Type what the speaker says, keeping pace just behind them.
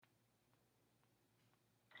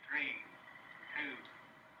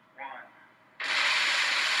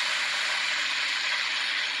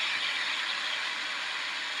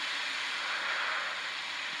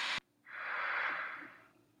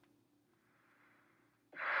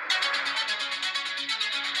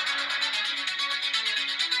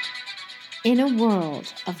In a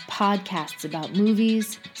world of podcasts about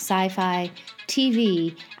movies, sci-fi,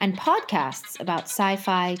 TV, and podcasts about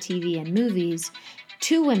sci-fi, TV, and movies,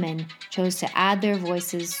 two women chose to add their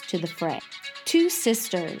voices to the fray. Two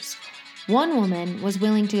sisters. One woman was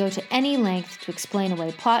willing to go to any length to explain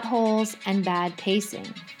away plot holes and bad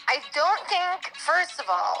pacing. I don't think, first of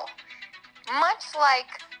all, much like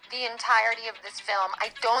the entirety of this film, I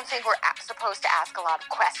don't think we're supposed to ask a lot of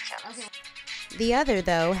questions. The other,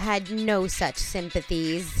 though, had no such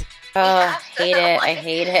sympathies. Oh, hate it. I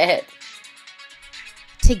hate it.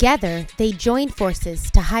 Together, they joined forces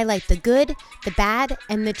to highlight the good, the bad,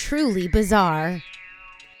 and the truly bizarre.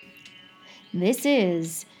 This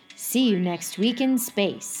is See You Next Week in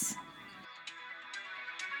Space.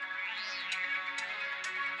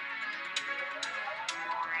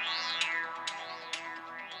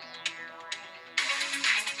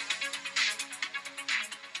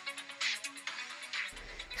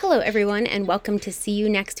 Hello, everyone, and welcome to See You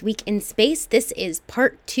Next Week in Space. This is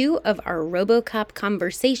part 2 of our RoboCop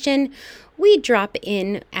conversation. We drop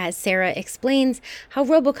in, as Sarah explains, how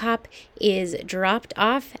RoboCop is dropped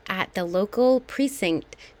off at the local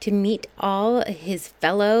precinct to meet all his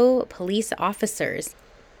fellow police officers.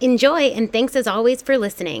 Enjoy, and thanks as always for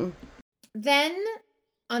listening. Then,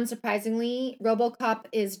 unsurprisingly, RoboCop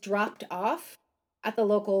is dropped off at the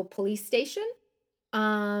local police station.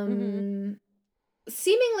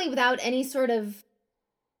 Seemingly without any sort of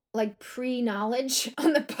like pre-knowledge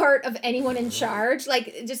on the part of anyone in charge.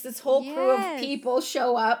 Like just this whole crew of people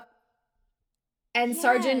show up and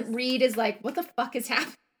Sergeant Reed is like, what the fuck is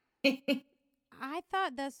happening? I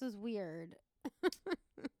thought this was weird.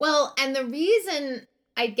 Well, and the reason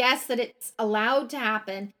I guess that it's allowed to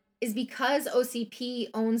happen is because OCP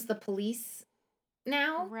owns the police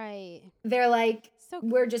now. Right. They're like,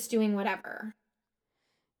 we're just doing whatever.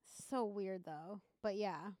 So weird though. But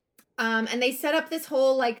yeah. And they set up this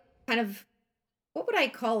whole like kind of, what would I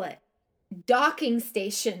call it? Docking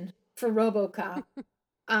station for RoboCop.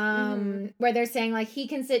 Where they're saying like he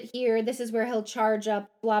can sit here, this is where he'll charge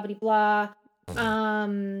up, blah blah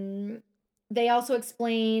blah. They also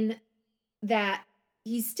explain that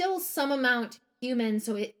he's still some amount human,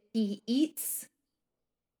 so he eats.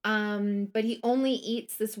 But he only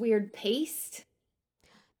eats this weird paste.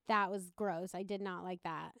 That was gross. I did not like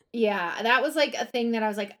that. Yeah, that was like a thing that I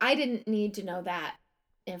was like, I didn't need to know that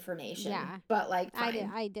information. Yeah. But like,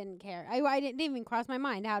 fine. I didn't care. I didn't even cross my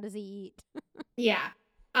mind. How does he eat? Yeah.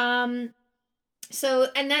 So,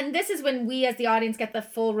 and then this is when we as the audience get the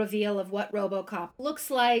full reveal of what RoboCop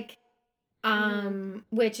looks like.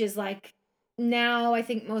 Which is like, now I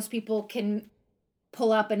think most people can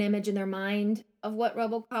pull up an image in their mind of what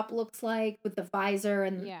RoboCop looks like with the visor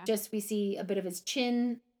and just we see a bit of his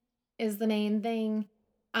chin is the main thing.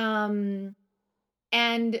 And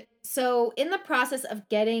so in the process of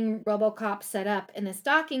getting RoboCop set up in this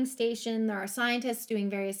docking station, there are scientists doing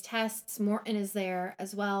various tests. Morton is there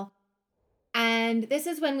as well. And this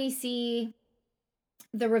is when we see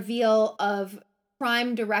the reveal of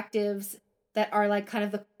prime directives that are like kind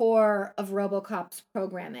of the core of RoboCop's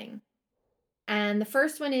programming. And the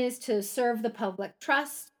first one is to serve the public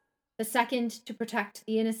trust. The second, to protect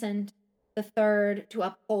the innocent. The third, to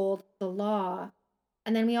uphold the law.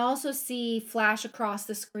 And then we also see flash across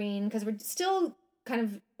the screen, because we're still kind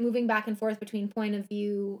of moving back and forth between point of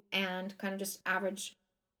view and kind of just average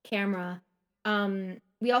camera.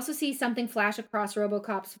 We also see something flash across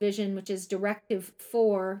RoboCop's vision, which is Directive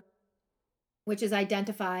 4, which is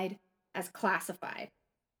identified as classified.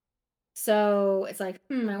 So it's like,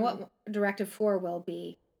 what Directive 4 will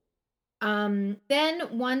be. Then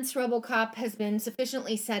once RoboCop has been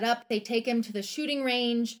sufficiently set up, they take him to the shooting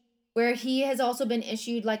range where he has also been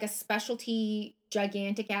issued like a specialty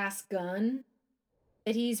gigantic ass gun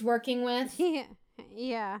that he's working with.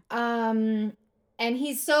 Yeah. And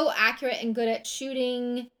he's so accurate and good at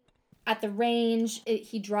shooting at the range.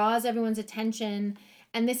 He draws everyone's attention.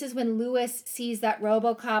 And this is when Lewis sees that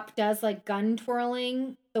RoboCop does like gun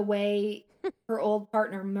twirling the way her old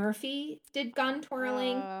partner Murphy did gun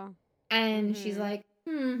twirling. And she's like,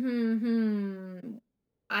 I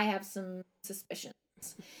have some suspicions.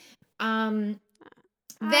 I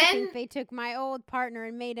Then think they took my old partner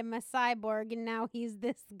and made him a cyborg, and now he's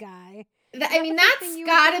this guy. I mean, that's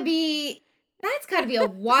gotta be a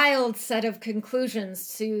wild set of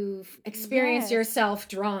conclusions to experience yourself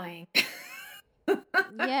drawing.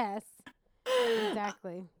 Yes,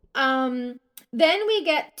 exactly. Then we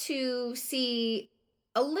get to see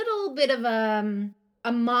a little bit of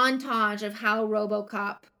a montage of how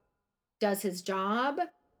RoboCop does his job.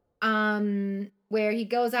 where he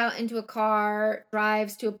goes out into a car,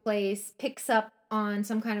 drives to a place, picks up on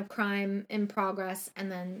some kind of crime in progress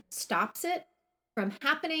and then stops it from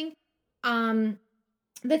happening. The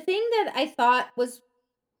thing that I thought was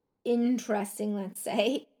interesting, let's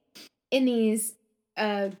say, in these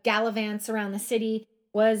gallivants around the city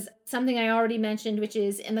was something I already mentioned, which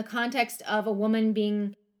is in the context of a woman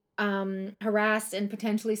being harassed and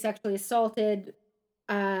potentially sexually assaulted.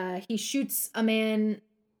 He shoots a man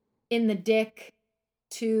in the dick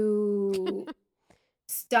to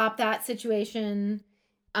stop that situation.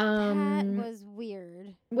 That was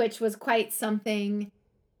weird. Which was quite something.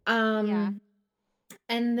 Yeah.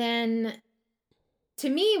 And then, to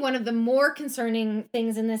me, one of the more concerning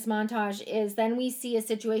things in this montage is then we see a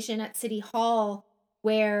situation at City Hall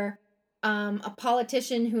where a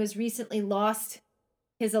politician who has recently lost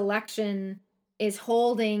his election is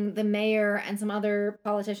holding the mayor and some other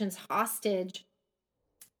politicians hostage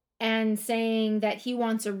and saying that he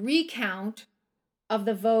wants a recount of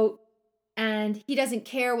the vote and he doesn't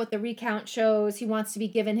care what the recount shows. He wants to be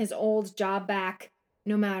given his old job back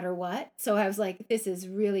no matter what. So I was like, this is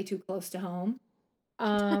really too close to home.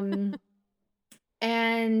 And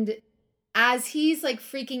as he's like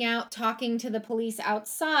freaking out, talking to the police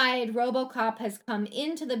outside, RoboCop has come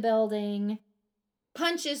into the building,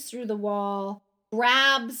 punches through the wall,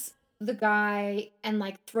 grabs the guy and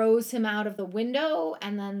like throws him out of the window,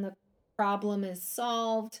 and then the problem is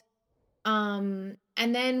solved. And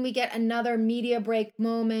then we get another media break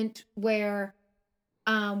moment where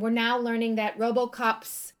we're now learning that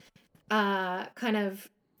RoboCop's kind of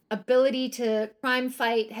ability to crime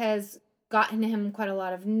fight has gotten him quite a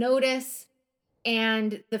lot of notice.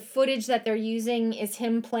 And the footage that they're using is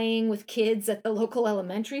him playing with kids at the local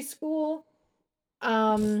elementary school,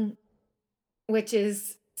 which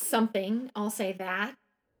is something, I'll say that.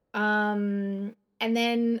 And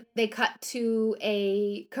then they cut to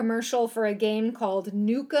a commercial for a game called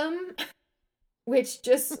Nukem, which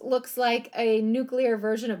just looks like a nuclear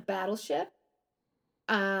version of Battleship,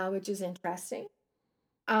 which is interesting.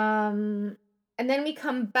 And then we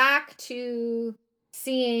come back to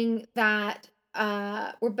seeing that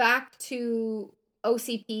we're back to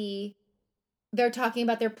OCP. They're talking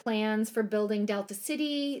about their plans for building Delta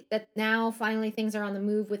City, that now finally things are on the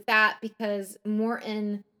move with that because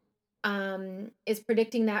Morton is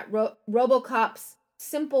predicting that RoboCop's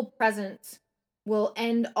simple presence will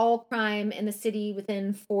end all crime in the city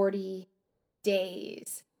within 40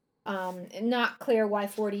 days. Not clear why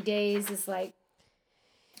 40 days is like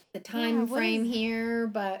the time frame here,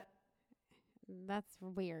 but that's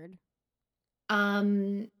weird.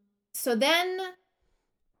 So then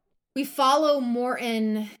we follow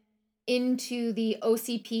Morton into the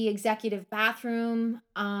OCP executive bathroom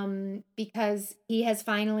because he has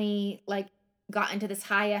finally like gotten to this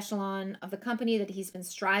high echelon of the company that he's been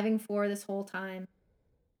striving for this whole time.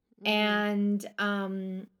 And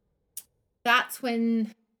that's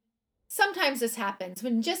when sometimes this happens,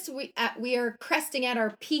 when just we are cresting at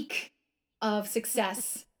our peak of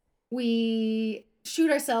success, we shoot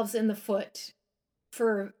ourselves in the foot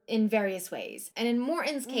in various ways. And in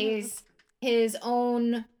Morton's case, his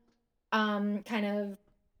own kind of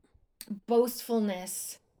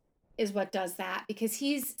boastfulness is what does that, because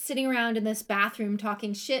he's sitting around in this bathroom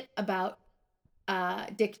talking shit about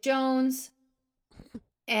Dick Jones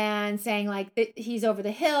and saying like that he's over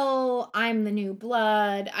the hill, I'm the new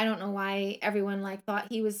blood, I don't know why everyone like thought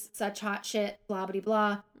he was such hot shit, blah blah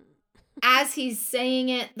blah. As he's saying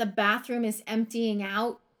it, the bathroom is emptying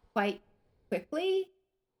out quite quickly,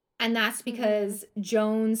 and that's because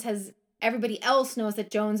everybody else knows that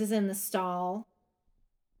Jones is in the stall.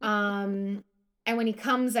 And when he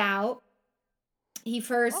comes out, he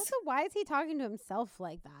first... Also, why is he talking to himself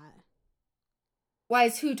like that? Why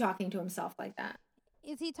is who talking to himself like that?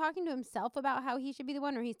 Is he talking to himself about how he should be the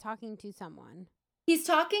one, or he's talking to someone? He's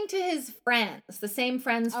talking to his friends, the same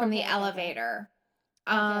friends from the elevator.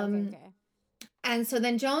 Okay. And so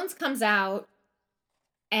then Jones comes out,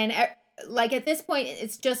 and like at this point,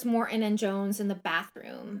 it's just Morton and Jones in the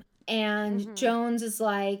bathroom. And Jones is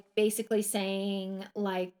like basically saying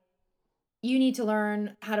like, you need to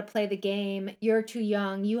learn how to play the game. You're too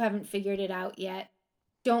young. You haven't figured it out yet.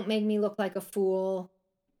 Don't make me look like a fool.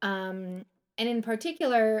 And in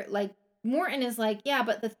particular, like Morton is like, yeah,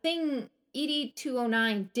 but the thing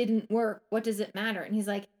ED-209 didn't work. What does it matter? And he's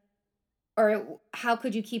like, or how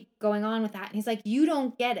could you keep going on with that? And he's like, you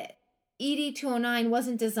don't get it. ED-209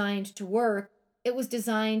 wasn't designed to work. It was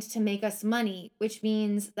designed to make us money, which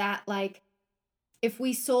means that like, if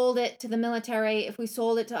we sold it to the military, if we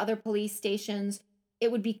sold it to other police stations,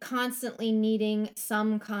 it would be constantly needing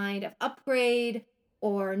some kind of upgrade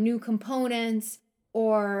or new components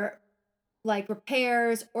or like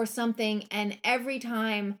repairs or something, and every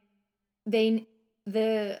time the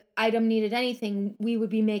item needed anything, we would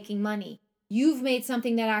be making money. You've made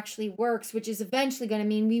something that actually works, which is eventually going to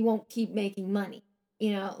mean we won't keep making money.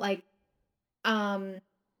 You know, like,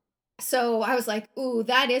 so I was like, ooh,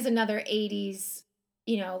 that is another 80s,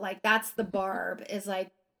 you know, like that's the Barb, is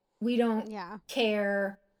like, we don't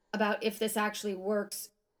care about if this actually works.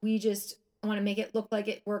 We just want to make it look like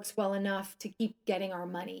it works well enough to keep getting our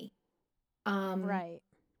money. Right.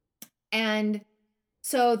 And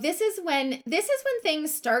so this is when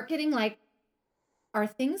things start getting like, are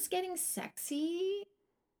things getting sexy?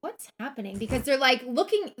 What's happening? Because they're like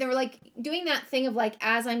doing that thing of like,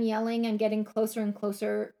 as I'm yelling, I'm getting closer and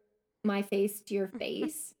closer my face to your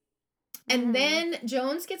face. And then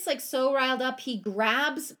Jones gets like so riled up, he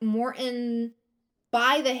grabs Morton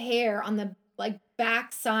by the hair on the like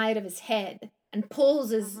back side of his head and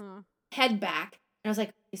pulls his head back. And I was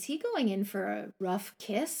like, is he going in for a rough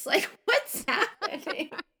kiss? Like, what's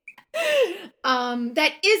happening?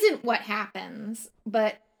 That isn't what happens,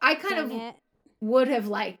 but I kind of would have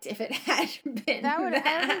liked if it had been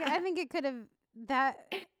that. I think it could have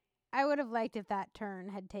that. I would have liked if that turn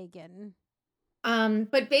had taken.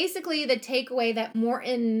 But basically the takeaway that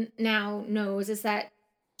Morton now knows is that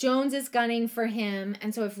Jones is gunning for him,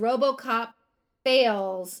 and so if RoboCop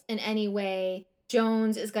fails in any way,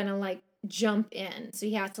 Jones is gonna like jump in, so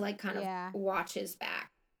he has to like kind of watch his back.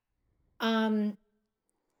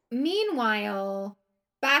 Meanwhile,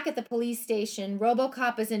 back at the police station,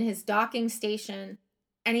 RoboCop is in his docking station,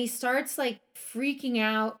 and he starts like freaking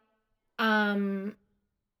out.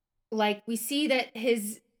 Like we see that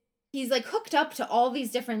he's like hooked up to all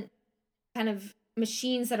these different kind of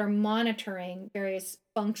machines that are monitoring various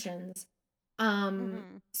functions.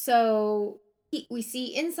 So we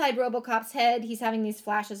see inside RoboCop's head, he's having these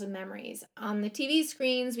flashes of memories. On the TV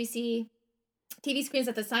screens, we see TV screens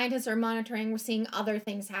that the scientists are monitoring. We're seeing other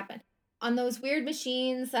things happen. On those weird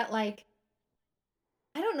machines that like,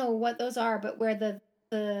 I don't know what those are, but where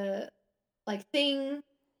the like thing,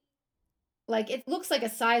 like it looks like a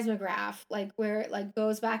seismograph, like where it like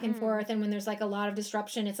goes back and forth, and when there's like a lot of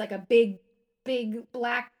disruption, it's like a big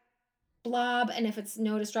black blob, and if it's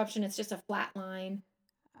no disruption, it's just a flat line.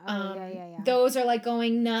 Those are like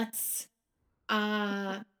going nuts.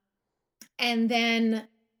 And then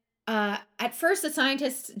at first the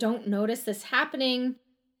scientists don't notice this happening,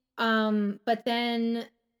 but then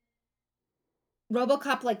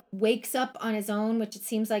RoboCop like wakes up on his own, which it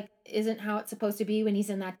seems like isn't how it's supposed to be when he's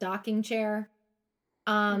in that docking chair.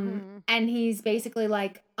 And he's basically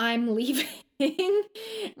like, I'm leaving.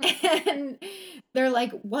 And they're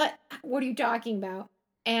like, what are you talking about?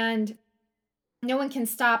 And no one can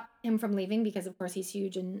stop him from leaving because of course he's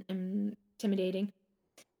huge and intimidating.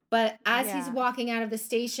 But as he's walking out of the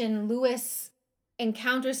station, Lewis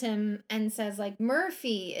encounters him and says like,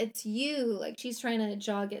 Murphy, it's you. Like she's trying to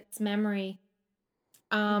jog its memory.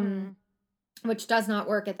 Which does not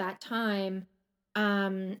work at that time.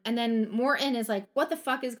 And then Morton is like, what the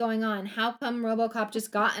fuck is going on? How come RoboCop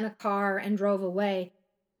just got in a car and drove away?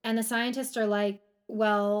 And the scientists are like,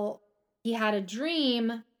 well, he had a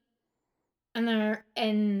dream.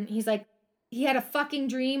 And he's like, he had a fucking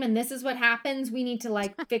dream and this is what happens. We need to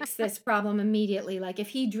like fix this problem immediately. Like if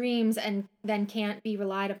he dreams and then can't be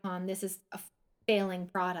relied upon, this is a failing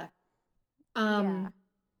product. And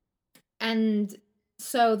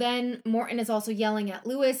so then Morton is also yelling at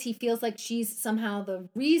Lewis. He feels like she's somehow the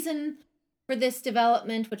reason for this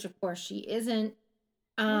development, which of course she isn't.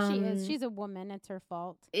 She is. She's a woman. It's her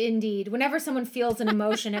fault. Indeed. Whenever someone feels an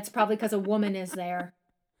emotion, it's probably because a woman is there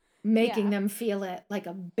making them feel it, like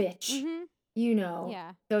a bitch. You know,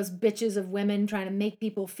 those bitches of women trying to make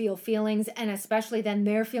people feel feelings, and especially then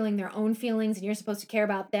they're feeling their own feelings and you're supposed to care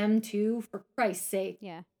about them too, for Christ's sake.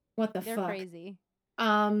 Yeah. What the They're fuck? crazy.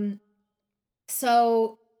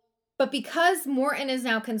 So, but because Morton is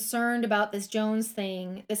now concerned about this Jones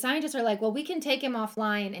thing, the scientists are like, well, we can take him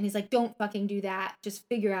offline. And he's like, don't fucking do that. Just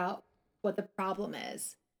figure out what the problem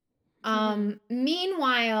is.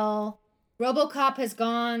 Meanwhile, RoboCop has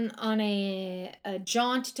gone on a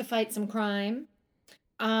jaunt to fight some crime.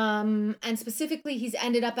 And specifically, he's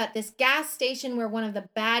ended up at this gas station where one of the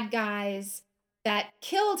bad guys that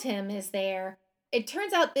killed him is there. It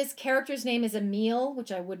turns out this character's name is Emil,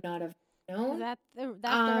 which I would not have known. That's the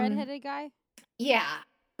redheaded guy? Yeah.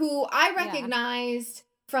 Who I recognized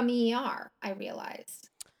from ER, I realized.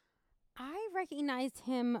 I recognized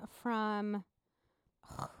him from...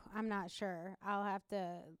 I'm not sure.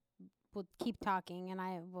 We'll keep talking and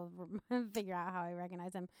I will figure out how I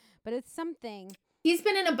recognize him. But it's something. He's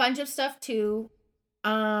been in a bunch of stuff too.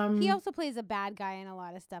 He also plays a bad guy in a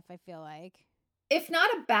lot of stuff, I feel like. If not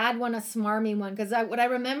a bad one, a smarmy one. Because what I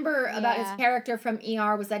remember about his character from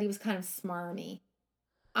ER was that he was kind of smarmy.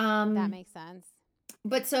 That makes sense.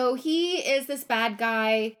 But so he is this bad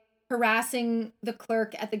guy harassing the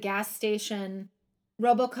clerk at the gas station.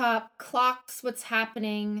 RoboCop clocks what's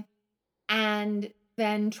happening and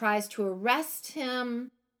then tries to arrest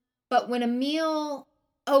him. But when Emil...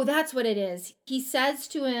 Oh, that's what it is. He says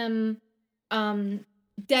to him,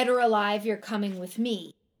 dead or alive, you're coming with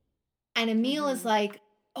me. And Emil is like,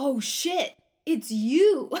 oh shit, it's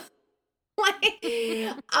you.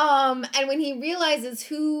 And when he realizes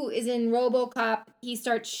who is in RoboCop, he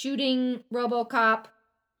starts shooting RoboCop.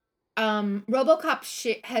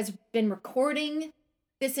 RoboCop has been recording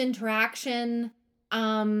this interaction.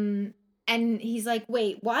 And he's like,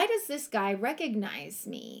 wait, why does this guy recognize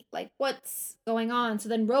me? Like, what's going on? So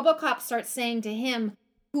then RoboCop starts saying to him,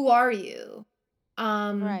 who are you?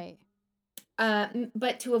 Right.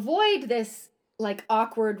 But to avoid this like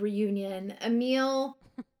awkward reunion, Emil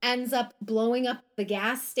ends up blowing up the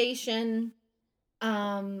gas station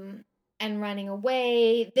and running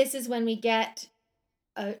away. This is when we get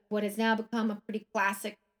what has now become a pretty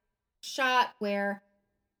classic shot where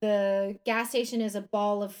the gas station is a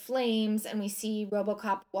ball of flames and we see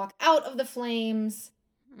RoboCop walk out of the flames.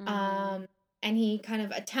 And he kind of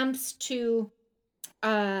attempts to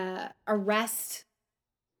arrest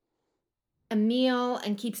Emil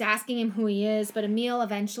and keeps asking him who he is, but Emil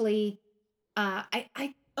eventually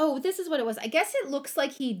this is what it was. I guess it looks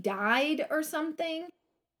like he died or something.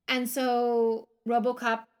 And so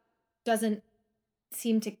RoboCop doesn't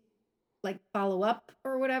seem to like follow up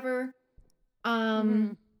or whatever.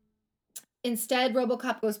 Instead,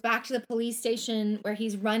 RoboCop goes back to the police station where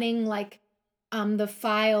he's running like the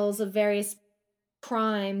files of various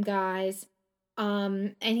crime guys.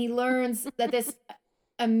 And he learns that this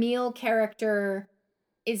Emil character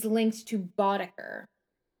is linked to Boddicker.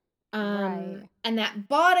 Right. And that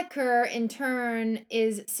Boddicker, in turn,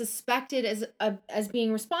 is suspected as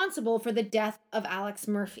being responsible for the death of Alex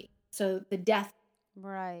Murphy. So the death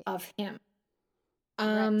of him.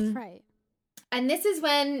 Right. And this is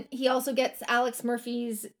when he also gets Alex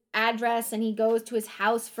Murphy's address and he goes to his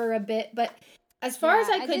house for a bit. But as far as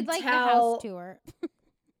I could did like tell, the house tour.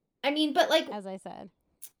 I mean, but like, as I said.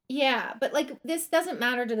 Yeah, but like this doesn't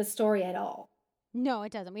matter to the story at all. No,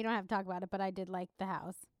 it doesn't. We don't have to talk about it, but I did like the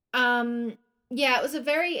house. Yeah, it was a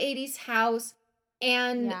very 80s house.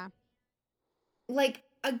 And like,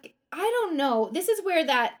 I don't know. This is where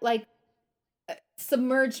that like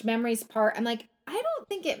submerged memories part, I'm like, I don't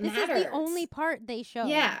think it matters. This is the only part they showed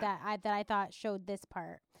that I thought showed this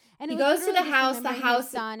part. And he goes to the house, his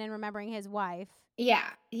son and remembering his wife. Yeah,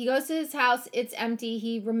 he goes to his house. It's empty.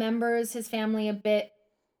 He remembers his family a bit.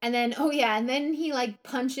 And then, and then he like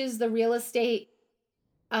punches the real estate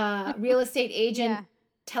agent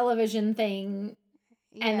television thing,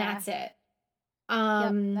 and that's it.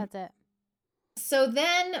 That's it. So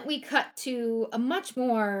then we cut to a much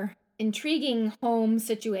more intriguing home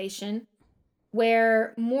situation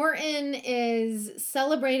where Morton is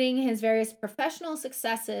celebrating his various professional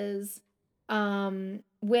successes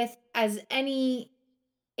with, as any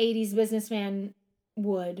 80s businessman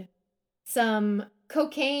would, some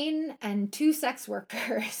cocaine and 2 sex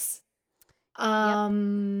workers.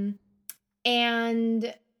 And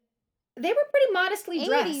they were pretty modestly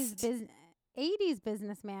dressed. 80s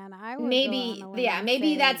businessman. I would maybe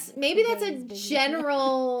that's a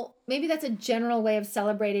general way of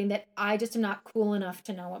celebrating that I just am not cool enough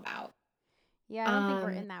to know about. Yeah, I don't think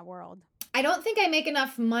we're in that world. I don't think I make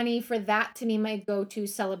enough money for that to be my go-to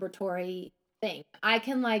celebratory thing. I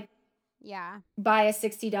can buy a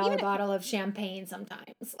 $60 bottle of champagne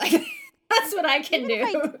sometimes. Like that's what I can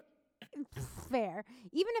do. Fair.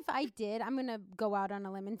 Even if I did, I'm gonna go out on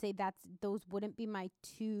a limb and say those wouldn't be my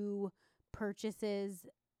 2 purchases.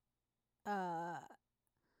 Those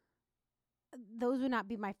would not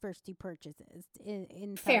be my first 2 purchases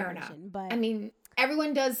in fair enough. But I mean,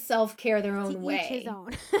 everyone does self-care their own way. Each his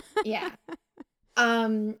own. Yeah.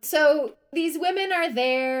 So these women are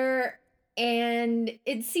there, and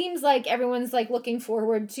it seems like everyone's like looking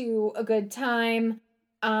forward to a good time.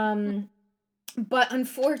 But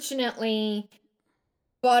unfortunately,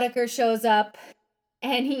 Boddicker shows up,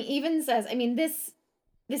 and he even says, I mean, this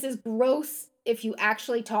is gross if you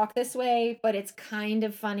actually talk this way, but it's kind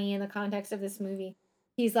of funny in the context of this movie.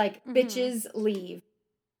 He's like, bitches leave.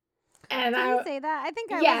 And Did he say that? I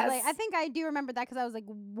think I think I do remember that because I was like,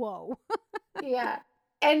 whoa. Yeah.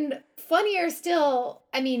 And funnier still,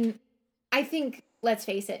 I mean, I think, let's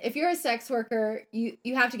face it, if you're a sex worker,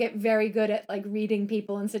 you have to get very good at like reading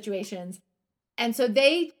people in situations. And so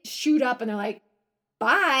they shoot up and they're like,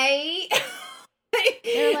 bye.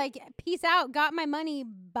 They're like, peace out, got my money,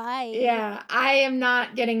 bye. Yeah, I am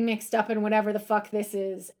not getting mixed up in whatever the fuck this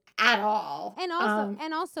is at all. And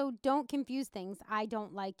also don't confuse things. I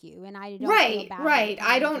don't like you and I don't feel bad. Right.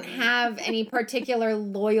 I don't have any particular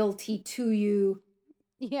loyalty to you.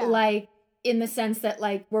 Yeah. Like in the sense that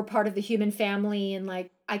like we're part of the human family and like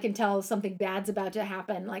I can tell something bad's about to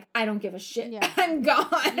happen. Like I don't give a shit. Yeah. I'm gone.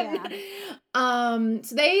 Yeah.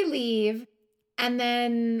 So they leave and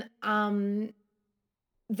then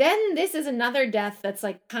this is another death that's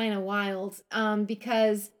like kind of wild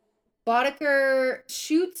because Boddicker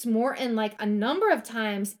shoots Morton like a number of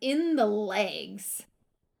times in the legs.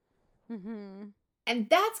 Mm-hmm. And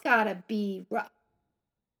that's gotta be rough.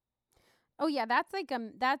 Oh yeah, that's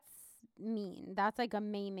mean. That's like a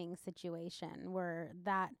maiming situation where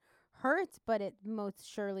that hurts, but it most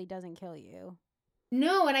surely doesn't kill you.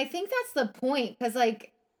 No, and I think that's the point because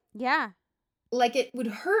like like it would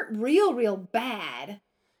hurt real bad.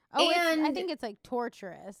 Oh, and I think it's like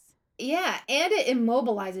torturous. Yeah, and it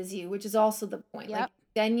immobilizes you, which is also the point. Yep. Like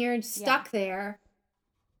then you're stuck there.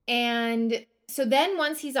 And so then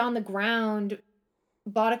once he's on the ground,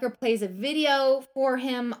 Boddicker plays a video for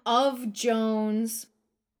him of Jones.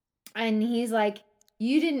 And he's like,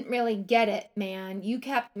 you didn't really get it, man. You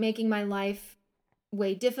kept making my life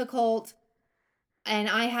way difficult. And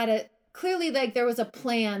I had clearly like there was a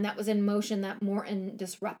plan that was in motion that Morton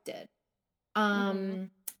disrupted.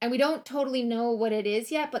 And we don't totally know what it is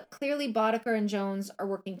yet, but clearly Boddicker and Jones are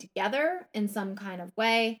working together in some kind of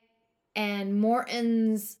way. And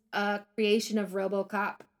Morton's creation of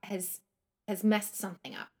RoboCop has messed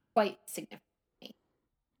something up quite significantly.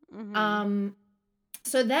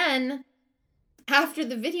 So then, after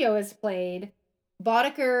the video is played,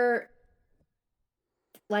 Boddicker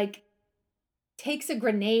like takes a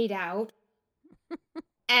grenade out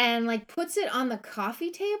and like puts it on the coffee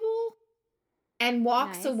table and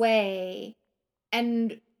walks away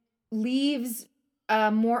and leaves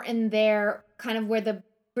Morton there kind of where the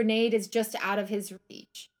grenade is just out of his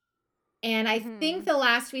reach. And I think the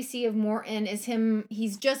last we see of Morton is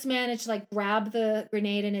he's just managed to like grab the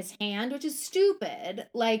grenade in his hand, which is stupid.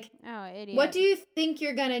 Like, oh, idiot. What do you think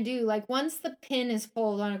you're gonna do? Like once the pin is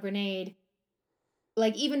pulled on a grenade,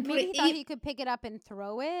 like even put maybe it. He thought he could pick it up and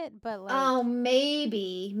throw it, but like. Oh,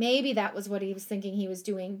 maybe that was what he was thinking he was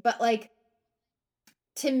doing. But like,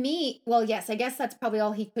 to me, well, yes, I guess that's probably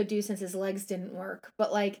all he could do since his legs didn't work.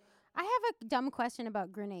 But like, I have a dumb question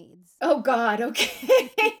about grenades. Oh God, okay.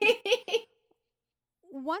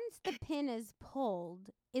 Once the pin is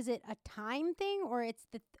pulled, is it a time thing or it's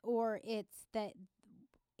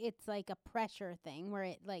like a pressure thing where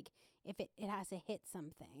it like if it has to hit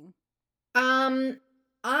something?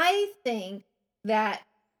 I think that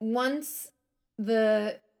once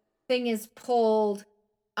the thing is pulled,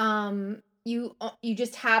 you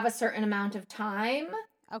just have a certain amount of time.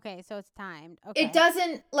 Okay, so it's timed. Okay. It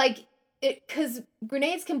doesn't like it because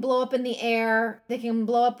grenades can blow up in the air. They can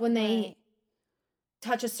blow up when they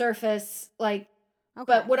touch a surface. Like, okay.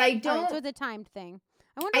 But what I don't. So it's a timed thing.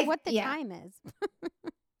 I wonder what the time is.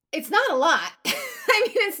 It's not a lot. I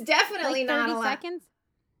mean, it's definitely like not a 30 lot. seconds?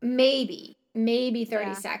 Maybe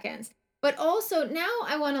 30 seconds. But also now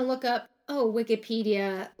I want to look up.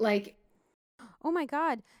 Wikipedia. Like. Oh my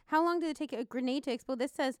God! How long did it take a grenade to explode?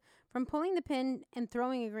 This says from pulling the pin and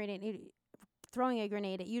throwing a grenade.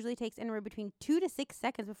 It usually takes anywhere between 2 to 6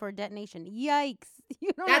 seconds before detonation. Yikes!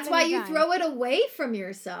 That's why you throw it away from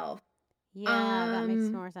yourself. Yeah, that makes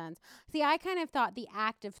more sense. See, I kind of thought the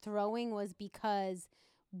act of throwing was because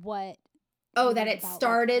what. Oh, that it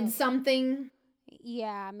started something.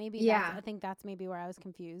 Yeah, maybe. Yeah, I think that's maybe where I was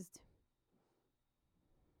confused.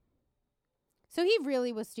 So he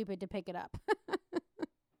really was stupid to pick it up.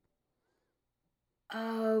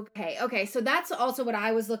 Okay. So that's also what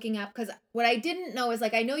I was looking up because what I didn't know is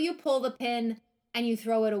like I know you pull the pin and you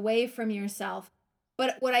throw it away from yourself,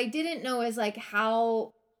 but what I didn't know is like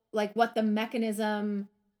how like what the mechanism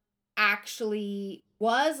actually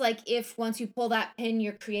was. Like if once you pull that pin,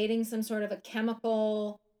 you're creating some sort of a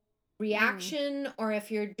chemical reaction, or if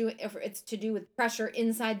it's to do with pressure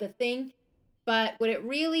inside the thing. But what it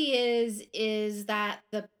really is that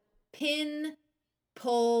the pin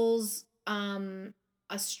pulls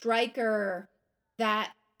a striker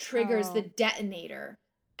that triggers the detonator.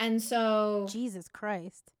 And so Jesus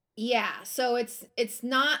Christ. Yeah, so it's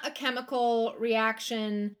not a chemical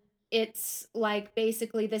reaction. It's like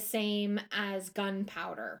basically the same as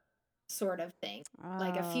gunpowder sort of thing.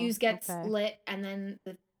 Like a fuse gets lit and then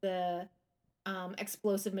the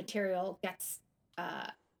explosive material gets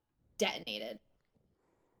detonated.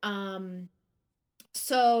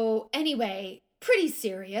 So anyway, pretty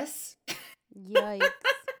serious. Yikes.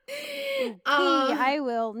 Okay, I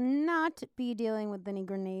will not be dealing with any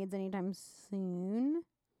grenades anytime soon.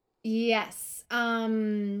 Yes.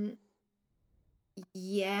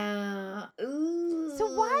 Yeah. Ooh. So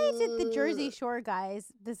why did the Jersey Shore guys?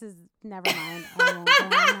 This is never mind. I won't go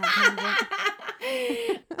on that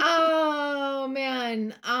tangent. Oh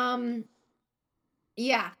man.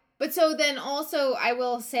 Yeah. But so then also I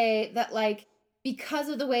will say that like because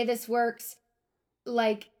of the way this works,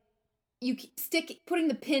 like you putting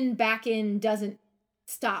the pin back in doesn't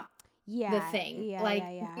stop Yeah, the thing. yeah, like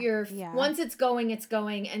yeah. you're Yeah. once it's going,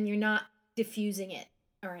 and you're not diffusing it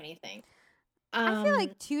or anything. I feel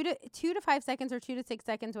like 2 to 5 seconds or 2 to 6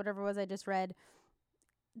 seconds, whatever it was I just read.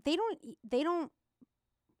 They don't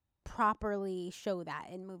properly show that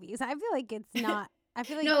in movies. I feel like it's not. I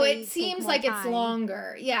feel like no, they it take seems more like it's time.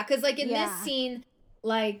 longer. Yeah, because like in this Yeah. scene,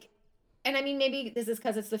 like, and I mean maybe this is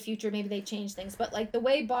because it's the future. Maybe they change things, but like the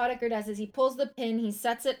way Boddicker does is he pulls the pin, he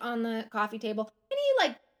sets it on the coffee table, and he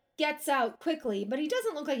like gets out quickly, but he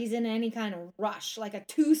doesn't look like he's in any kind of rush, like a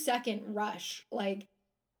 2-second rush, like,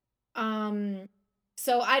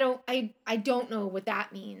 So I don't know what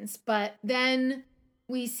that means, but then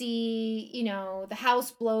we see, the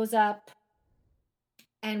house blows up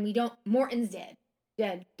and Morton's dead.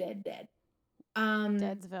 Dead.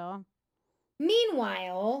 Deadsville.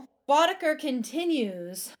 Meanwhile, Boddicker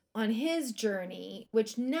continues on his journey,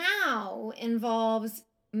 which now involves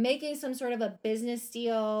making some sort of a business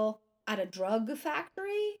deal at a drug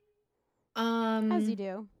factory. As you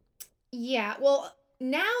do. Yeah, well,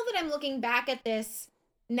 now that I'm looking back at this,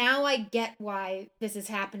 now I get why this is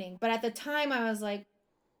happening. But at the time, I was like,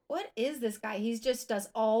 "What is this guy? He's just does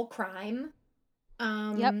all crime."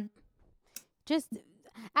 Yep. Just as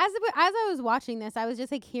I was watching this, I was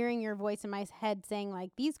just like hearing your voice in my head saying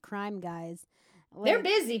like, "These crime guys, like, they're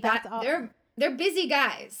busy. that's all- They're busy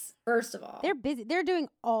guys. First of all, They're busy. They're doing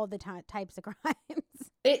all the types of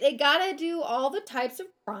crimes, they gotta do all the types of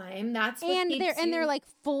crime. That's what and keeps they're you- like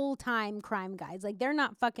full-time crime guys. Like they're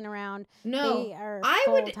not fucking around. No, They are I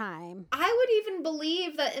would- full-time. I would even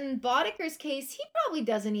believe that in Boddicker's case, he probably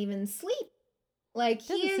doesn't even sleep. Like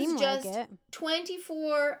he Doesn't is seem just like it.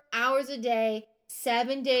 24 hours a day,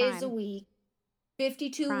 7 days a Crime. week,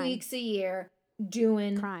 52 Crime. weeks a year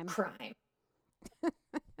doing Crime. crime.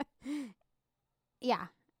 Yeah,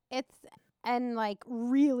 it's and like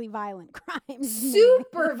really violent crimes.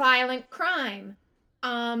 Super violent crime.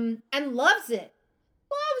 And loves it.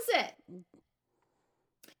 Loves it.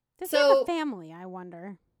 Does he have So- a family? I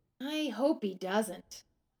wonder. I hope he doesn't.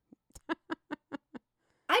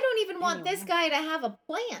 I don't even want this Anyway. guy to have a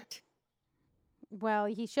plant. Well,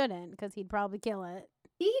 he shouldn't because he'd probably kill it.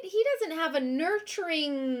 He doesn't have a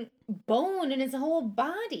nurturing bone in his whole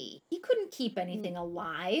body. He couldn't keep anything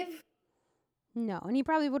alive. No, and he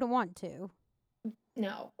probably wouldn't want to.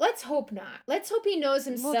 No, let's hope not. Let's hope he knows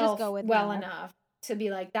just himself go with well no. enough to be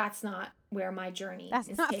like, that's not where my journey That's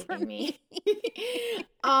is not for taking me.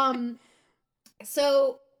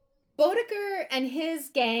 So Boddicker and his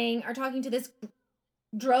gang are talking to this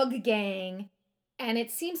drug gang, and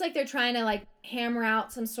it seems like they're trying to like hammer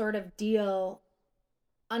out some sort of deal.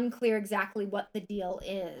 Unclear exactly what the deal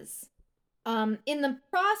is. In the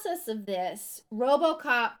process of this,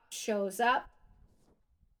 RoboCop shows up.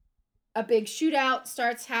 A big shootout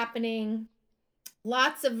starts happening.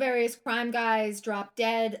 Lots of various crime guys drop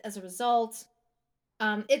dead as a result.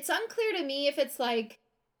 It's unclear to me if it's like,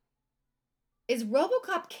 is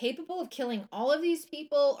RoboCop capable of killing all of these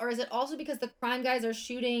people? Or is it also because the crime guys are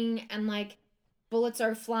shooting and like bullets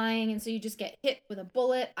are flying and so you just get hit with a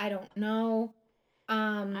bullet? I don't know.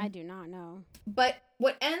 I do not know. But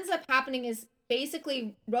what ends up happening is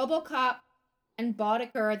basically RoboCop and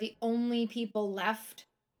Boddicker are the only people left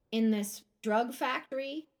in this drug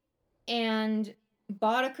factory. And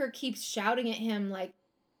Boddicker keeps shouting at him like,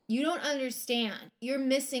 you don't understand. You're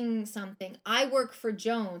missing something. I work for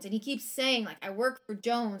Jones. And he keeps saying like, I work for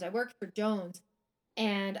Jones. I work for Jones.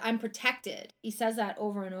 And I'm protected. He says that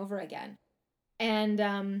over and over again.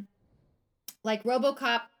 And like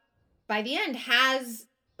RoboCop by the end has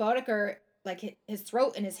Boddicker like his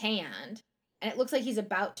throat in his hand, and it looks like he's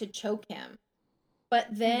about to choke him. But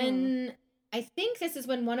then I think this is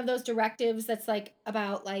when one of those directives that's like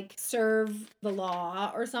about like serve the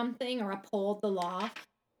law or something or uphold the law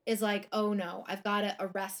is like, oh no, I've got to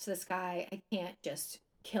arrest this guy. I can't just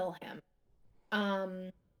kill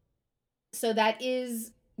him. So that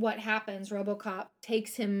is what happens. RoboCop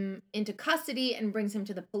takes him into custody and brings him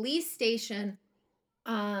to the police station.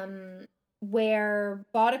 Where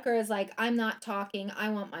Boddicker is like, I'm not talking, I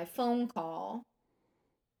want my phone call.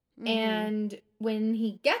 And when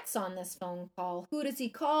he gets on this phone call, who does he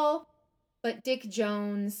call but Dick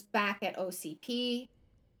Jones back at OCP?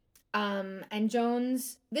 And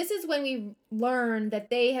Jones, this is when we learn that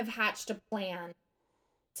they have hatched a plan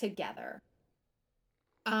together.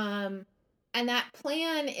 And that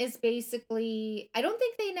plan is basically, I don't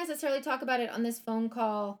think they necessarily talk about it on this phone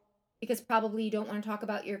call, because probably you don't want to talk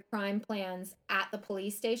about your crime plans at the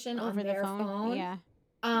police station Over on the their phone. Yeah.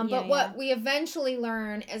 But what we eventually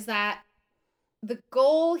learn is that the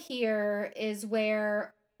goal here is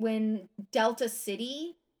where when Delta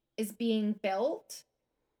City is being built,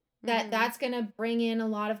 that's going to bring in a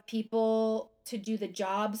lot of people to do the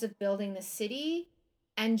jobs of building the city.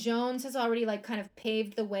 And Jones has already like kind of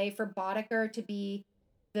paved the way for Boddicker to be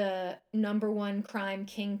the #1 crime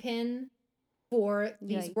kingpin for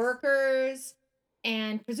these workers,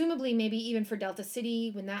 and presumably maybe even for Delta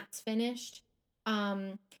City when that's finished.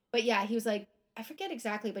 But yeah, he was like, I forget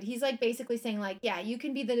exactly, but he's like basically saying like, yeah, you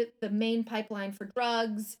can be the main pipeline for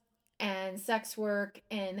drugs and sex work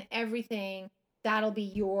and everything. That'll be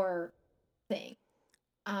your thing.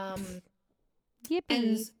 Yippee.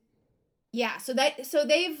 And yeah, so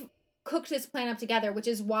they've cooked this plan up together, which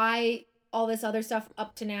is why all this other stuff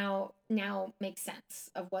up to now makes sense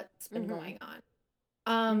of what's been going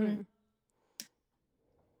on.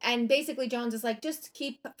 And basically Jones is like, just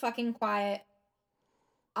keep fucking quiet.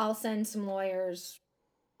 I'll send some lawyers.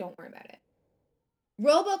 Don't worry about it.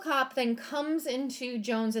 RoboCop then comes into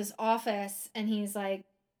Jones's office and he's like,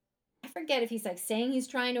 I forget if he's like saying he's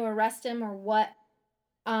trying to arrest him or what.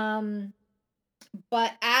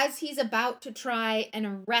 But as he's about to try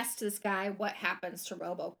and arrest this guy, what happens to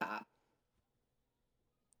RoboCop?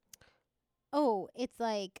 Oh, it's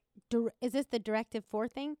like, is this the Directive 4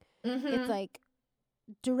 thing? Mm-hmm. It's like,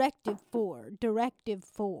 Directive 4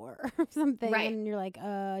 or something. Right. And you're like,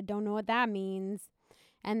 don't know what that means.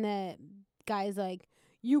 And the guy's like,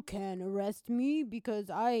 you can arrest me because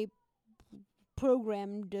I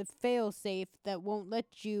programmed a failsafe that won't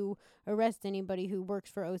let you arrest anybody who works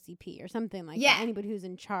for OCP or something like that. Anybody who's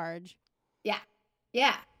in charge.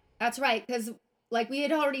 Yeah, that's right. Because like we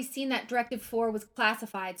had already seen that Directive 4 was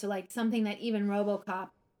classified, so like something that even RoboCop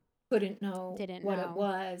didn't know it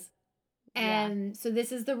was. And so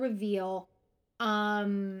this is the reveal.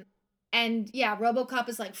 And yeah, RoboCop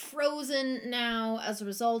is like frozen now as a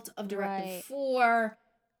result of Directive 4.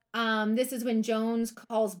 This is when Jones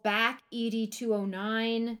calls back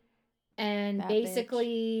ED-209 and that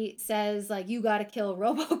basically says like, you got to kill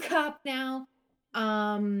RoboCop now.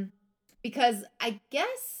 Because I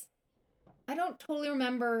guess I don't totally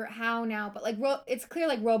remember how now, but like it's clear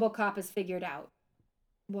like RoboCop has figured out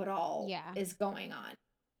what all is going on.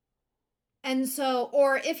 And so,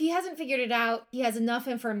 or if he hasn't figured it out, he has enough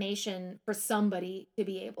information for somebody to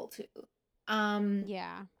be able to.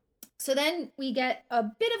 So then we get a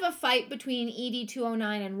bit of a fight between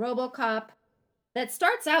ED-209 and RoboCop that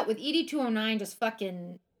starts out with ED-209 just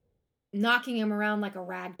fucking knocking him around like a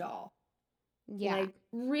rag doll. Like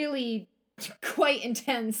really quite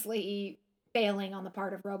intensely failing on the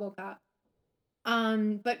part of RoboCop.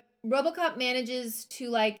 But RoboCop manages to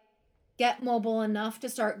like get mobile enough to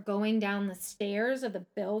start going down the stairs of the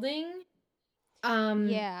building. And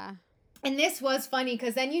this was funny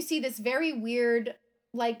because then you see this very weird,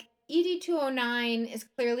 like ED-209 is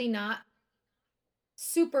clearly not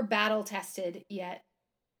super battle tested yet.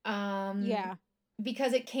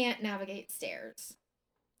 Because it can't navigate stairs.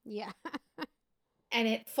 And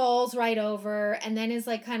it falls right over and then is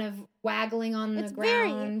like kind of waggling on the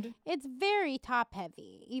ground. It's very top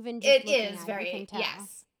heavy, even just looking at it, very, you can tell.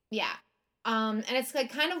 yes. Yeah. And it's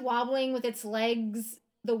like kind of wobbling with its legs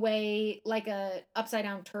the way like a upside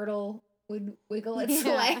down turtle would wiggle its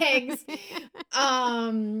legs.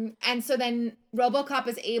 And so then RoboCop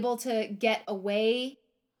is able to get away,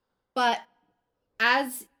 but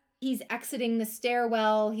as he's exiting the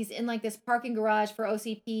stairwell, he's in like this parking garage for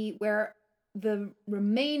OCP where the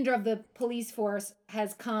remainder of the police force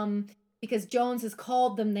has come because Jones has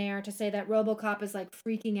called them there to say that RoboCop is like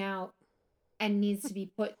freaking out and needs to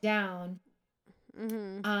be put down.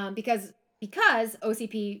 Because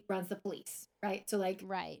OCP runs the police, right? So like,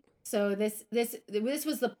 so this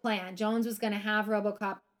was the plan. Jones was going to have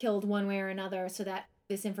RoboCop killed one way or another so that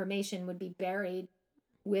this information would be buried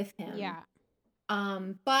with him.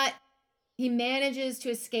 But he manages to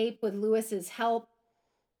escape with Lewis's help.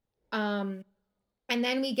 And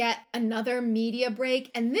then we get another media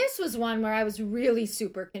break. And this was one where I was really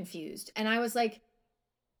super confused. And I was like,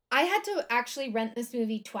 I had to actually rent this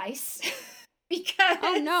movie twice because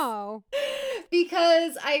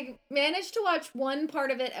because I managed to watch one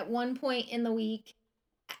part of it at one point in the week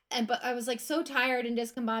but I was like so tired and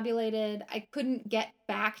discombobulated, I couldn't get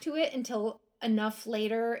back to it until enough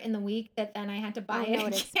later in the week that then I had to buy it no,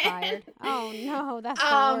 again. it expired. Oh no, that's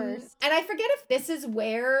the worst. And I forget if this is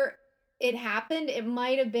where it happened. It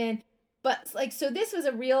might have been, but like, so this was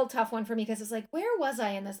a real tough one for me because it's like, where was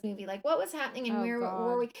I in this movie? Like, what was happening and where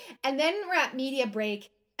were we? And then we're at media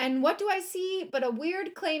break, and what do I see but a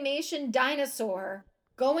weird claymation dinosaur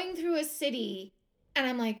going through a city, and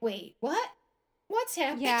I'm like, wait, what? What's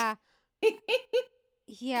happening? Yeah.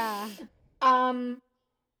 Yeah.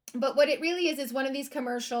 But what it really is one of these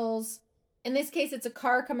commercials. In this case, it's a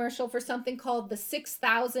car commercial for something called the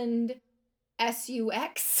 6000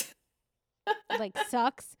 SUX. Like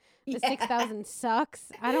sucks. The 6000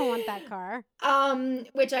 sucks. I don't want that car.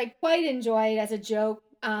 Which I quite enjoyed as a joke.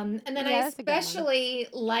 And then I especially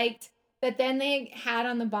liked that then they had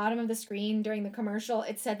on the bottom of the screen during the commercial,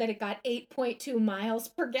 it said that it got 8.2 miles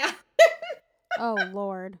per gallon. Oh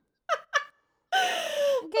Lord.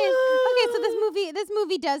 Okay, so this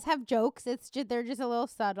movie does have jokes. They're just a little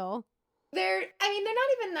subtle. They're not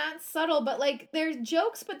even that subtle, but like they're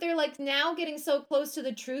jokes, but they're like now getting so close to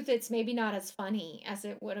the truth, it's maybe not as funny as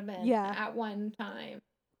it would have been at one time.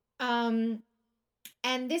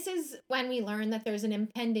 And this is when we learn that there's an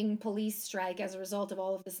impending police strike as a result of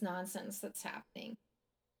all of this nonsense that's happening.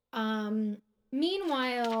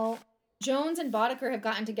 Meanwhile, Jones and Boddicker have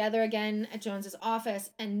gotten together again at Jones's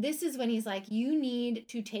office, and this is when he's like, you need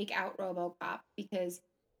to take out RoboCop because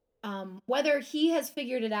whether he has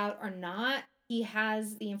figured it out or not, he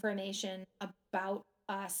has the information about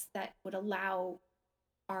us that would allow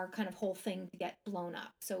our kind of whole thing to get blown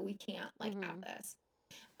up. So we can't have this.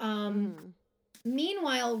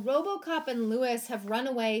 Meanwhile, RoboCop and Lewis have run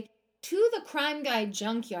away to the Crime Guy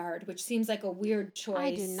junkyard, which seems like a weird choice.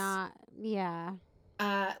 I do not. Yeah.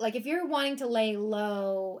 Like if you're wanting to lay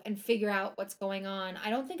low and figure out what's going on, I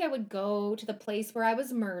don't think I would go to the place where I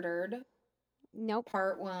was murdered. Nope.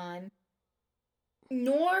 Part 1.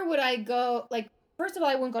 Nor would I go, like, first of all,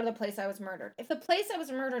 I wouldn't go to the place I was murdered. If the place I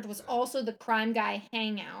was murdered was also the Crime Guy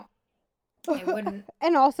hangout, I wouldn't.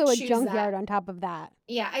 And also a junkyard on top of that.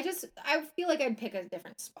 Yeah, I feel like I'd pick a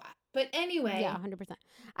different spot. But anyway. Yeah, 100%.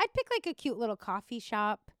 I'd pick like a cute little coffee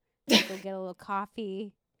shop. Go get a little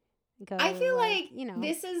coffee. I feel like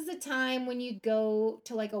this is the time when you go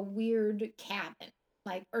to like a weird cabin.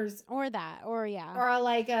 Like or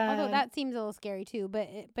like although that seems a little scary too,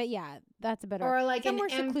 but yeah, that's a better or like somewhere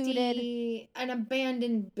an secluded, an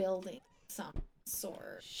abandoned building, some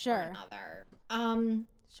sort. Sure. Or another.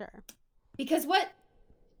 Sure. Because what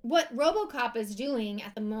RoboCop is doing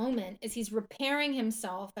at the moment is he's repairing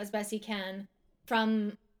himself as best he can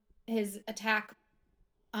from his attack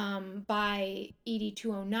by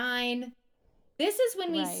ED-209. This is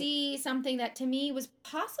when we see something that to me was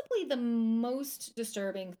possibly the most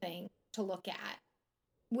disturbing thing to look at,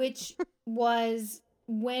 which was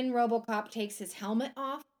when RoboCop takes his helmet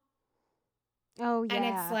off. Oh, yeah. And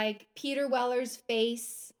it's like Peter Weller's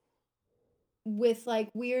face with like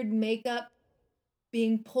weird makeup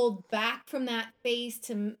being pulled back from that face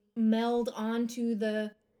to meld onto the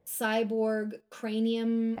cyborg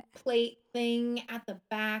cranium plate thing at the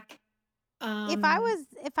back. If I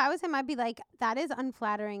was him, I'd be like, that is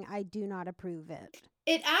unflattering. I do not approve it.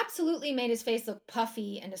 It absolutely made his face look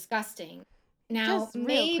puffy and disgusting. Now,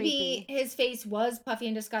 maybe his face was puffy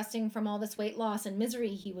and disgusting from all this weight loss and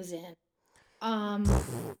misery he was in.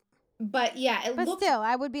 But yeah, still,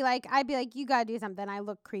 I'd be like, you gotta do something. I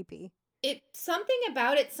look creepy. Something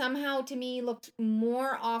about it somehow to me looked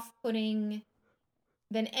more off-putting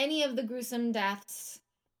than any of the gruesome deaths.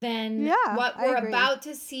 Than what we're about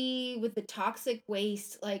to see with the toxic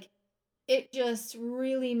waste. Like, it just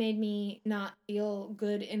really made me not feel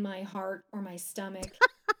good in my heart or my stomach.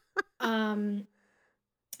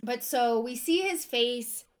 But so we see his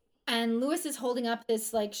face, and Lewis is holding up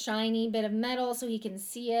this, like, shiny bit of metal so he can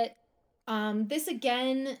see it. This,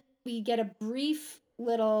 again, we get a brief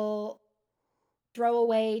little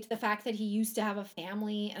throwaway to the fact that he used to have a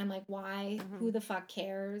family, and I'm like, why? Who the fuck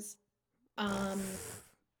cares?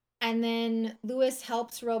 And then Lewis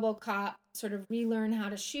helps RoboCop sort of relearn how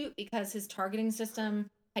to shoot because his targeting system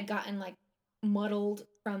had gotten like muddled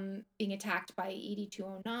from being attacked by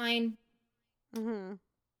ED-209. And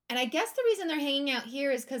I guess the reason they're hanging out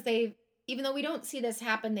here is because even though we don't see this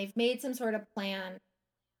happen, they've made some sort of plan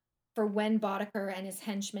for when Boddicker and his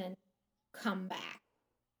henchmen come back.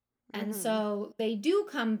 And so they do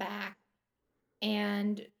come back,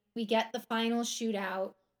 and we get the final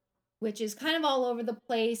shootout, which is kind of all over the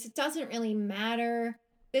place. It doesn't really matter.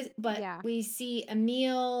 But we see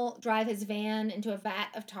Emil drive his van into a vat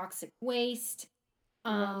of toxic waste.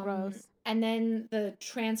 Gross. And then the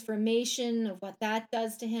transformation of what that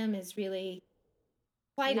does to him is really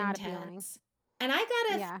quite Not intense. appealing. And I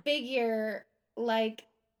gotta Yeah. figure, like,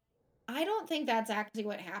 I don't think that's actually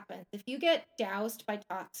what happens. If you get doused by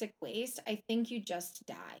toxic waste, I think you just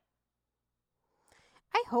die.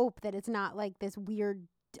 I hope that it's not like this weird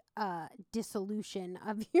dissolution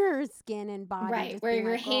of your skin and body. Right, just where being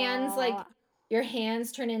your like, hands, like, "Oh." your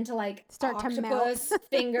hands turn into, like, Start to melt. octopus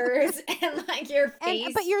fingers and, like, your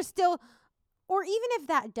face. But you're still, or even if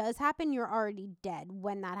that does happen, you're already dead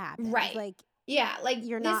when that happens. Right. Like, yeah, like,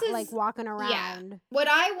 you're this not is, like walking yeah. around. What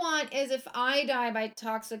I want is if I die by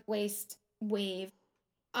toxic waste wave,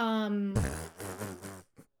 I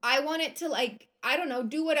want it to, like, I don't know,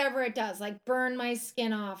 do whatever it does, like burn my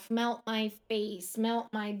skin off, melt my face, melt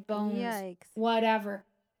my bones, Yikes. whatever.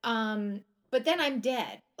 But then I'm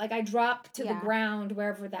dead. Like, I drop to the Yeah. ground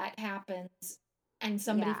wherever that happens, and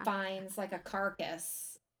somebody Yeah. finds, like, a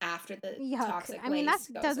carcass after the Yuck. toxic I mean, that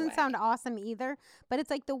waste goes doesn't away. sound awesome either, but it's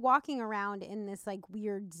like the walking around in this like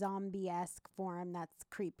weird zombie-esque form that's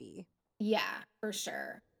creepy. Yeah, for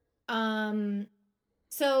sure.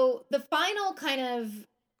 So the final kind of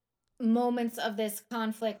moments of this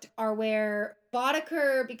conflict are where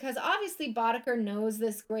Boddicker, because obviously Boddicker knows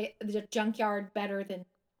the junkyard better than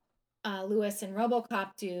Lewis and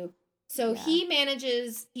RoboCop do. So Yeah.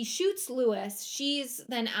 he shoots Lewis. She's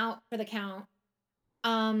then out for the count.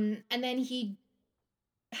 And then he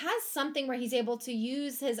has something where he's able to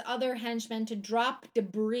use his other henchmen to drop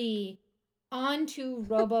debris onto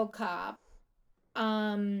RoboCop.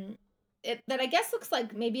 That I guess looks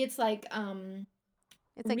like, maybe it's like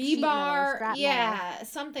It's like sheet metal or rebar, scrap yeah,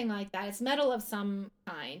 something like that. It's metal of some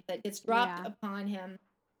kind that gets dropped Yeah. upon him.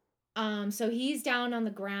 So he's down on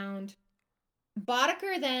the ground.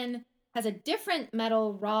 Boddicker then has a different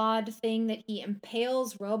metal rod thing that he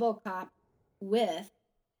impales RoboCop with.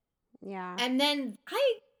 Yeah. And then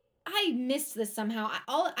I missed this somehow.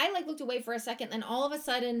 I like looked away for a second, then all of a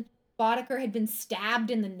sudden Boddicker had been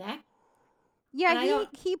stabbed in the neck. And I Yeah,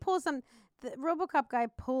 don't- he pulls some. The RoboCop guy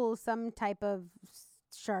pulls some type of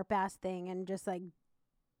sharp ass thing and just like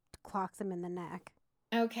clocks him in the neck.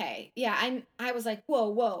 Okay. Yeah, I was like,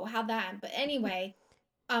 whoa, how'd that happen? But anyway,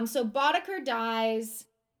 so Boddicker dies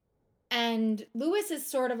and Lewis is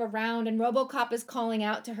sort of around and RoboCop is calling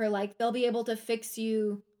out to her like, they'll be able to fix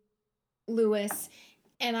you, Lewis.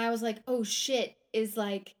 And I was like, oh shit, is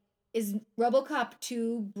RoboCop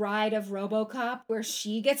 2 Bride of RoboCop where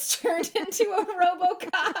she gets turned into a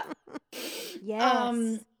RoboCop?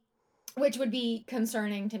 Yes. Which would be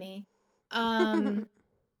concerning to me. And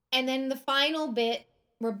then the final bit,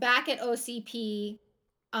 we're back at OCP,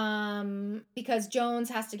 because Jones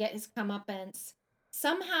has to get his comeuppance.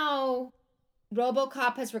 Somehow,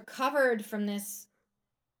 RoboCop has recovered from this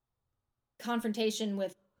confrontation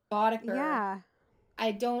with Boddicker. Yeah.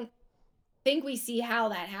 I don't think we see how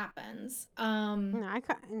that happens.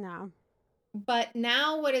 No. But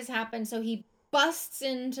now what has happened, so he busts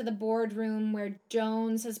into the boardroom where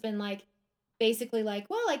Jones has been like, basically like,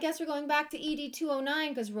 well, I guess we're going back to ED 209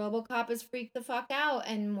 because RoboCop is freaked the fuck out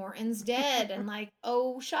and Morton's dead and like,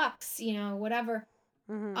 oh shucks, whatever.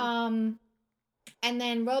 Mm-hmm. And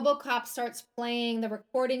then RoboCop starts playing the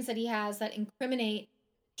recordings that he has that incriminate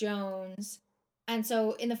Jones. And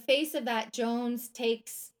so in the face of that, Jones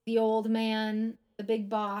takes the old man, the big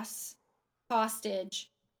boss,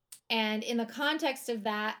 hostage. And in the context of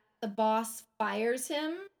that, the boss fires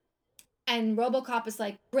him. And RoboCop is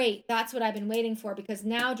like, great, that's what I've been waiting for, because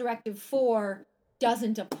now Directive 4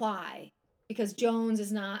 doesn't apply because Jones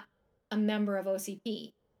is not a member of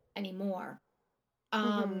OCP anymore.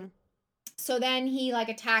 So then he like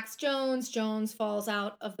attacks Jones. Jones falls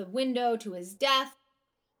out of the window to his death.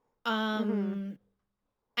 And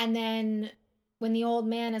then when the old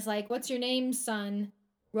man is like, what's your name, son?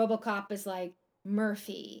 RoboCop is like,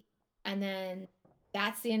 Murphy. And then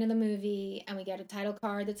that's the end of the movie, and we get a title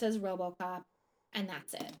card that says RoboCop, and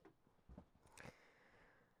that's it.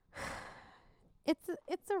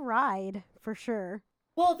 It's a ride for sure.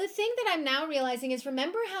 Well, the thing that I'm now realizing is,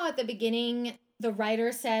 remember how at the beginning the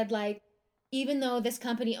writer said, like, even though this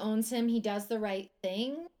company owns him, he does the right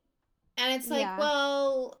thing? And it's like, Yeah.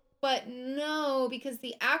 well, but no, because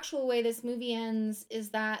the actual way this movie ends is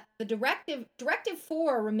that the Directive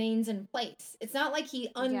 4 remains in place. It's not like he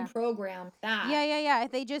unprogrammed that. Yeah.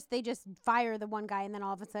 They just fire the one guy and then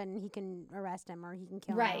all of a sudden he can arrest him or he can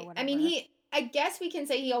kill him or whatever. I mean, I guess we can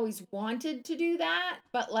say he always wanted to do that,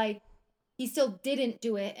 but like he still didn't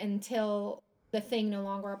do it until the thing no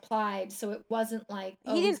longer applied. So it wasn't like,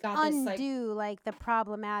 oh, he he's didn't got this undo like the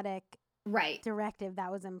problematic right directive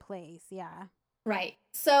that was in place. Yeah. Right.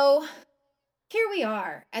 So here we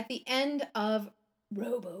are at the end of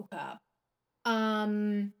RoboCop.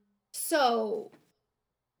 So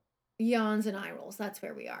yawns and eye rolls, that's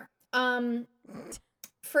where we are.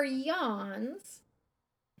 For yawns,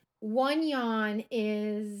 one yawn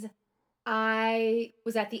is I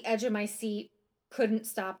was at the edge of my seat, couldn't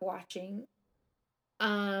stop watching.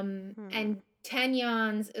 And 10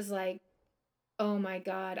 yawns is like, oh my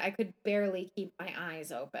God, I could barely keep my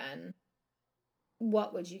eyes open.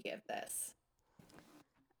 What would you give this?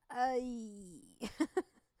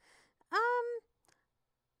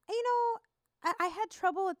 I had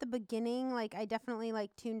trouble at the beginning. Like, I definitely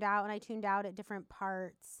like tuned out, and I tuned out at different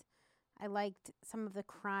parts. I liked some of the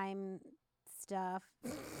crime stuff.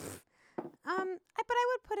 But I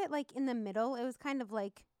would put it like in the middle. It was kind of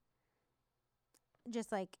like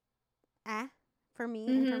just like for me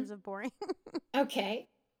in terms of boring. Okay.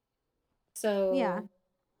 So yeah,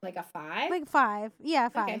 like a 5? like 5. Yeah,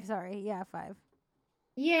 5. Okay. Sorry. Yeah, 5.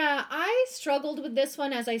 Yeah, I struggled with this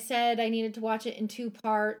one. As I said, I needed to watch it in 2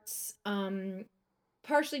 parts,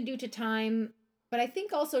 partially due to time, but I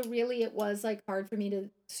think also really it was like hard for me to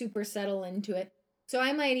super settle into it. So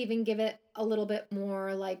I might even give it a little bit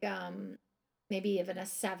more like maybe even a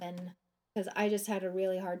 7, because I just had a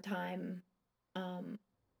really hard time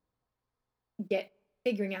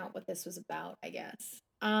figuring out what this was about, I guess.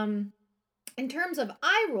 In terms of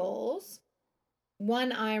eye rolls,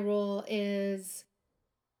 one eye roll is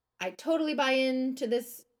I totally buy into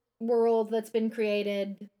this world that's been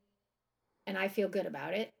created and I feel good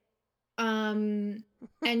about it. And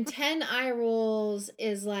 10 eye rolls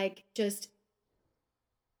is like just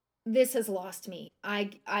this has lost me.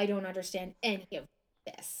 I don't understand any of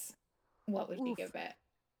this. What would you give it?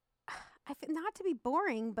 Not to be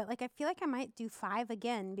boring, but like I feel like I might do 5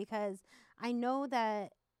 again, because I know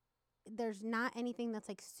that there's not anything that's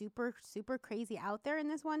like super super crazy out there in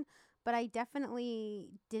this one, but I definitely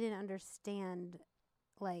didn't understand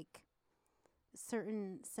like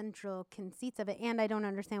certain central conceits of it, and I don't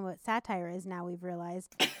understand what satire is now, we've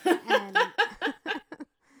realized. And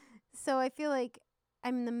so I feel like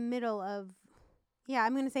I'm in the middle of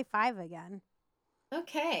I'm going to say 5 again.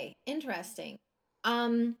 Okay, interesting.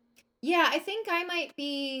 Yeah, I think I might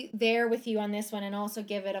be there with you on this one and also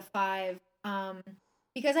give it a 5.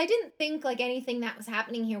 Because I didn't think like anything that was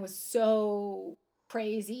happening here was so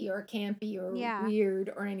crazy or campy or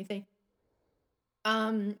weird or anything.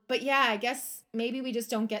 But yeah, I guess maybe we just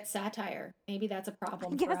don't get satire. Maybe that's a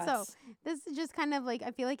problem for us. So this is just kind of like, I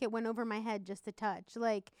feel like it went over my head just a touch.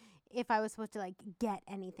 Like if I was supposed to like get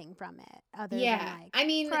anything from it other than like, I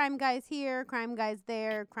mean, crime guys here, crime guys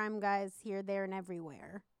there, crime guys here, there, and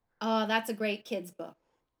everywhere. Oh, that's a great kids book.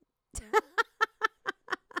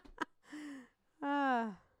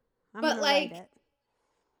 But like,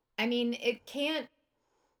 I mean, it can't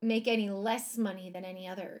make any less money than any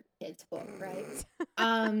other kids book, right?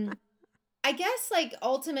 I guess like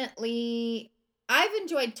ultimately I've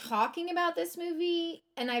enjoyed talking about this movie,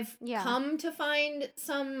 and I've come to find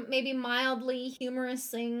some maybe mildly humorous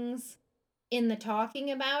things in the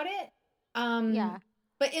talking about it.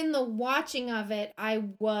 But in the watching of it, I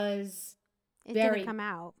was very come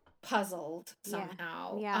out puzzled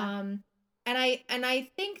somehow. Yeah. And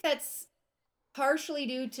I think that's partially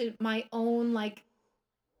due to my own like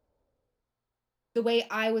the way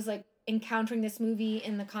I was like encountering this movie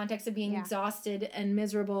in the context of being exhausted and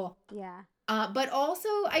miserable. Yeah. But also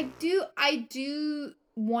I do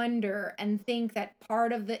wonder and think that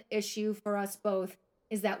part of the issue for us both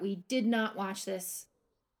is that we did not watch this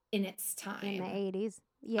in its time. In the 80s.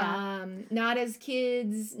 Yeah. Not as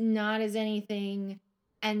kids, not as anything.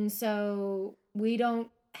 And so we don't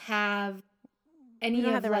have any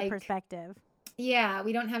of the like right perspective. Yeah,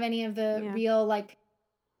 we don't have any of the real like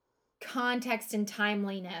context and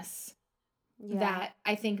timeliness that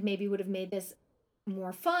I think maybe would have made this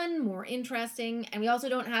more fun, more interesting. And we also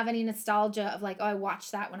don't have any nostalgia of like, oh, I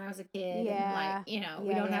watched that when I was a kid. And like, you know,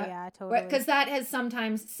 we don't have totally. Because that has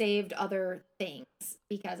sometimes saved other things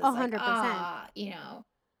because it's 100%. You know.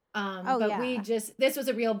 But we just this was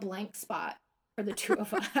a real blank spot for the two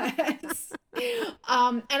of us.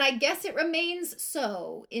 And I guess it remains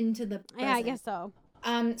so into the present. Yeah, I guess so.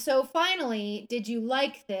 So finally, did you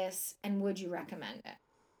like this and would you recommend it?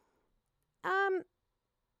 I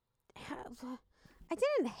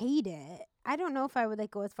didn't hate it. I don't know if I would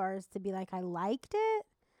like go as far as to be like I liked it,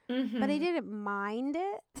 but I didn't mind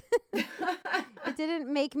it. It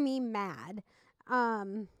didn't make me mad.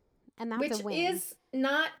 And that's which a win. Is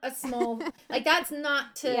not a small like that's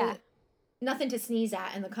not to nothing to sneeze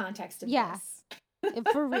at in the context of this.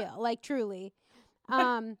 For real, like truly.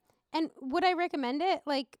 And would I recommend it?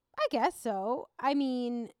 Like, I guess so. I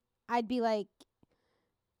mean, I'd be like,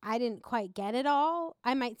 I didn't quite get it all.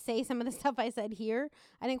 I might say some of the stuff I said here.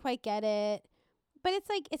 I didn't quite get it. But it's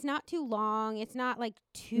like, it's not too long. It's not like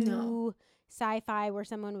too sci-fi where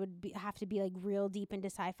someone would have to be like real deep into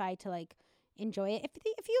sci-fi to like enjoy it.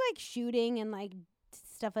 If you like shooting and like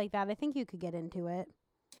stuff like that, I think you could get into it.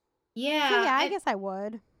 Yeah. So yeah, I guess I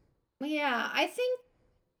would. Yeah, I think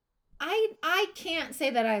I can't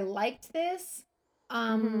say that I liked this.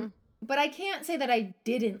 But I can't say that I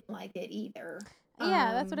didn't like it either.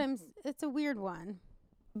 Yeah, that's what it's a weird one.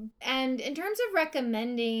 And in terms of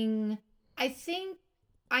recommending, I think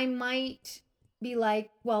I might be like,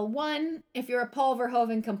 well, one, if you're a Paul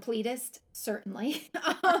Verhoeven completist, certainly.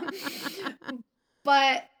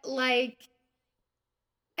 But like,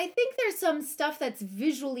 I think there's some stuff that's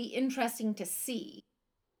visually interesting to see.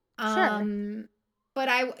 Sure. But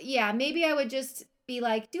maybe I would just be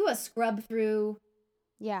like, do a scrub through.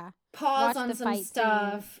 Yeah. Pause Watch on the some fight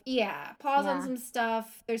stuff. scenes. Yeah, pause on Yeah. some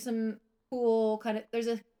stuff. There's some cool there's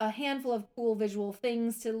a handful of cool visual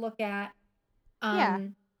things to look at. Yeah.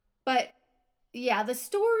 But yeah, the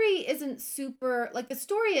story isn't super, like the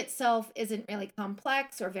story itself isn't really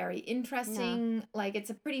complex or very interesting. Like it's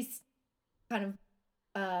a pretty kind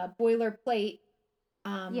of boilerplate,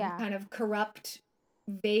 kind of corrupt,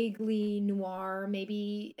 vaguely noir,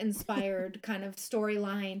 maybe inspired kind of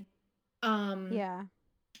storyline. Yeah.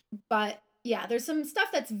 But yeah, there's some stuff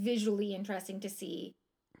that's visually interesting to see,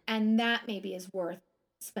 and that maybe is worth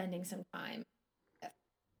spending some time with.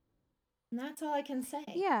 And that's all I can say.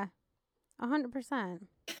 Yeah. 100%.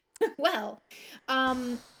 Well, boy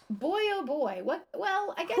oh boy.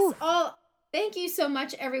 I guess Oof. thank you so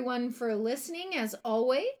much everyone for listening as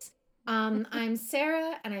always. I'm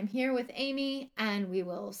Sarah and I'm here with Amy, and we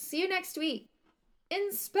will see you next week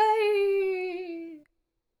in space.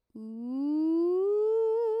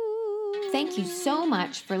 Thank you so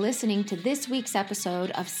much for listening to this week's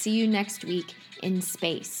episode of See You Next Week in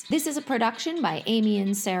Space. This is a production by Amy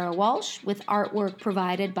and Sarah Walsh with artwork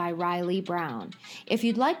provided by Riley Brown. If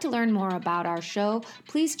you'd like to learn more about our show,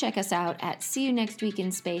 please check us out at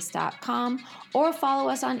seeyounextweekinspace.com or follow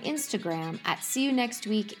us on Instagram at See You Next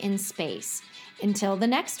Week in Space. Until the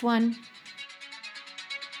next one.